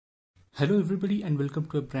Hello everybody and welcome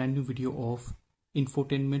to a brand new video of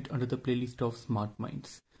infotainment under the playlist of Smart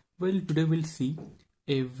Minds. Well, today we'll see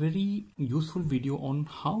a very useful video on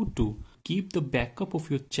how to keep the backup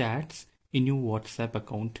of your chats in your WhatsApp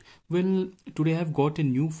account. Well, today I've got a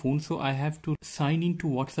new phone, so I have to sign into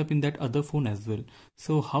WhatsApp in that other phone as well.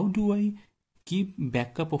 So how do I keep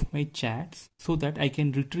backup of my chats so that I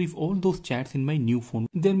can retrieve all those chats in my new phone?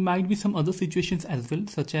 There might be some other situations as well,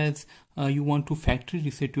 such as you want to factory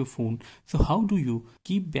reset your phone. So how do you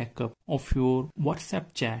keep backup of your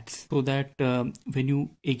WhatsApp chats so that when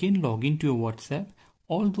you again log into your WhatsApp,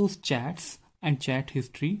 all those chats and chat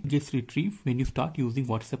history gets retrieved when you start using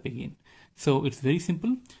WhatsApp again? So it's very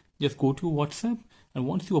simple. Just go to WhatsApp, and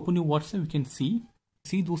once you open your WhatsApp, you can see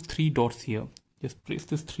those three dots here. Just press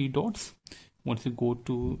these three dots. Once you go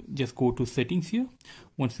to settings here.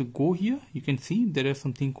 Once you go here, you can see there is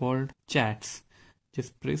something called chats.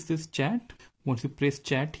 Just press this chat. Once you press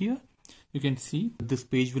chat here, you can see this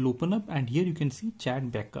page will open up, and here you can see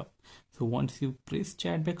chat backup. So once you press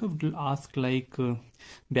chat backup, it will ask like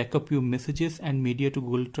backup your messages and media to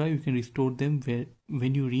Google Drive. You can restore them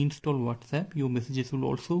when you reinstall WhatsApp. Your messages will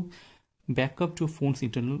also back up to your phone's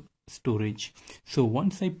internal storage. So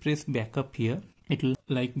once I press backup here, it will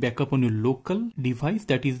like backup on your local device,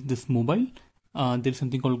 that is this mobile. There is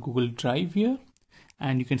something called Google Drive here,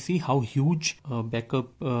 and you can see how huge backup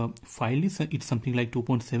file is. It's something like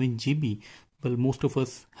 2.7 GB. Well, most of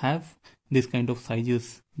us have this kind of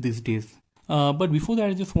sizes these days. But before that,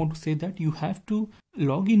 I just want to say that you have to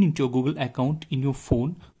log in into your Google account in your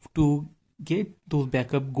phone to get those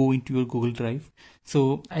backup go into your Google Drive.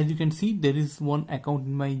 So as you can see, there is one account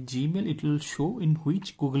in my Gmail. It will show in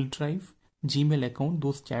which Google Drive Gmail account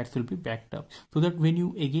those chats will be backed up, so that when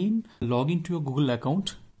you again log into your Google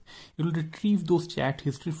account, you will retrieve those chat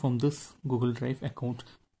history from this Google Drive account.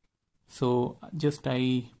 So just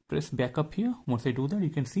I press backup here. Once I do that, you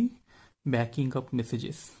can see backing up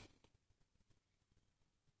messages.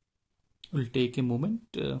 It will take a moment,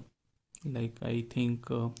 like I think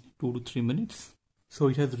 2 to 3 minutes. So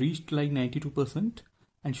it has reached like 92%,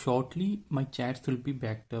 and shortly my chats will be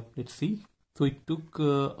backed up. Let's see. So it took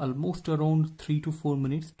almost around 3 to 4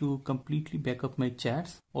 minutes to completely back up my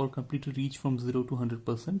chats, or completely reach from 0 to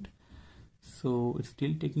 100%. So it's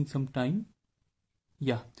still taking some time.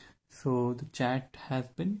 Yeah, so the chat has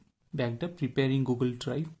been backed up, preparing Google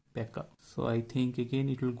Drive backup. So I think again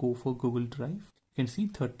it will go for Google Drive. You can see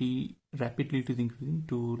 30 rapidly it is increasing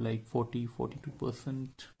to like 42%.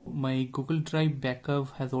 My Google Drive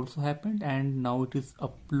backup has also happened, and now it is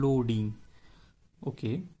uploading.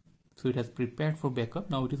 Okay. So it has prepared for backup.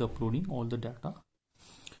 Now it is uploading all the data.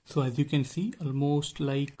 So as you can see, almost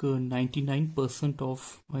like 99%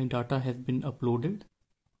 of my data has been uploaded.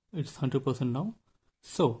 It's 100% now.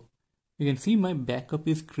 So you can see my backup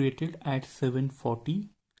is created at 7:40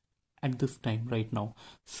 at this time right now.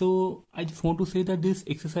 So I just want to say that this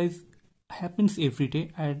exercise happens every day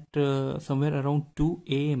at somewhere around 2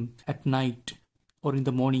 a.m. at night, or in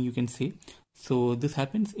the morning, you can say. So this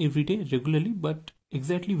happens every day regularly, but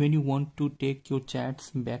exactly when you want to take your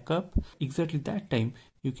chats back up, exactly that time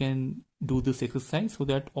you can do this exercise, so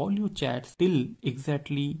that all your chats till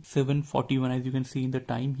exactly 7:41, as you can see in the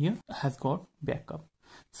time here, has got backup.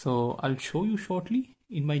 So I'll show you shortly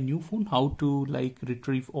in my new phone how to like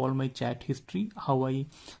retrieve all my chat history, how I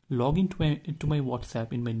log into my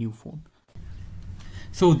WhatsApp in my new phone.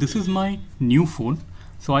 So this is my new phone.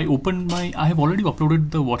 So I have already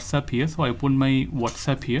uploaded the WhatsApp here. So I opened my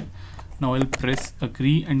WhatsApp here. Now I'll press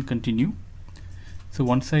agree and continue. So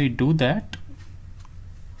once I do that,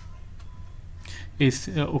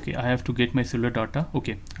 okay, I have to get my cellular data.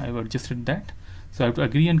 Okay, I have adjusted that. So I have to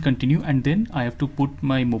agree and continue, and then I have to put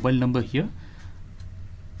my mobile number here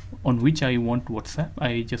on which I want WhatsApp.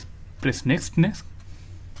 I just press next.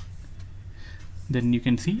 Then you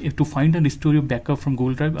can see, if to find and restore your backup from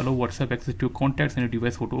Google Drive, allow WhatsApp access to your contacts and your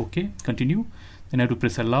device photo. Okay, continue. Then I have to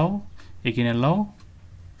press allow, again allow.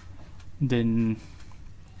 Then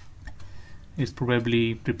it's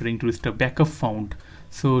probably preparing to restore backup found.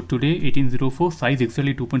 So today 1804, size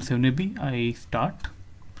exactly 2.7 MB. I start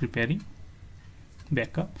preparing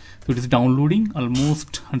backup. So it is downloading,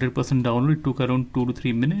 almost 100% download. It took around 2 to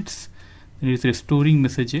 3 minutes. Then it is restoring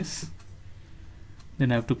messages.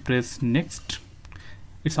 Then I have to press next.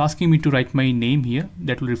 It's asking me to write my name here.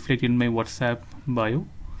 That will reflect in my WhatsApp bio.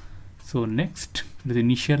 So next, it is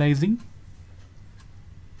initializing.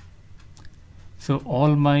 So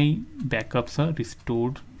all my backups are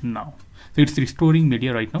restored now. So it's restoring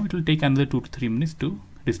media right now. It will take another 2 to 3 minutes to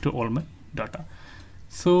restore all my data.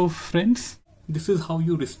 So friends, this is how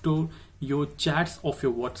you restore your chats of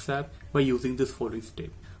your WhatsApp by using this following step.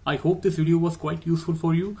 I hope this video was quite useful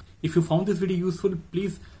for you. If you found this video useful,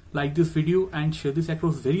 please like this video and share this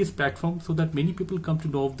across various platforms so that many people come to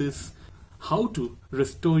know of this, how to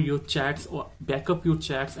restore your chats or back up your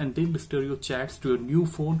chats and then restore your chats to your new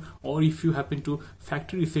phone, or if you happen to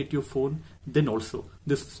factory reset your phone, then also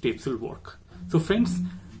this steps will work. So friends,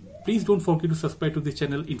 please don't forget to subscribe to this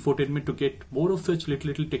channel Infotainment to get more of such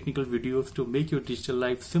little technical videos to make your digital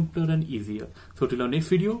life simpler and easier. So till our next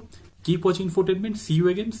video, keep watching Infotainment. See you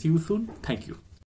again. See you soon. Thank you.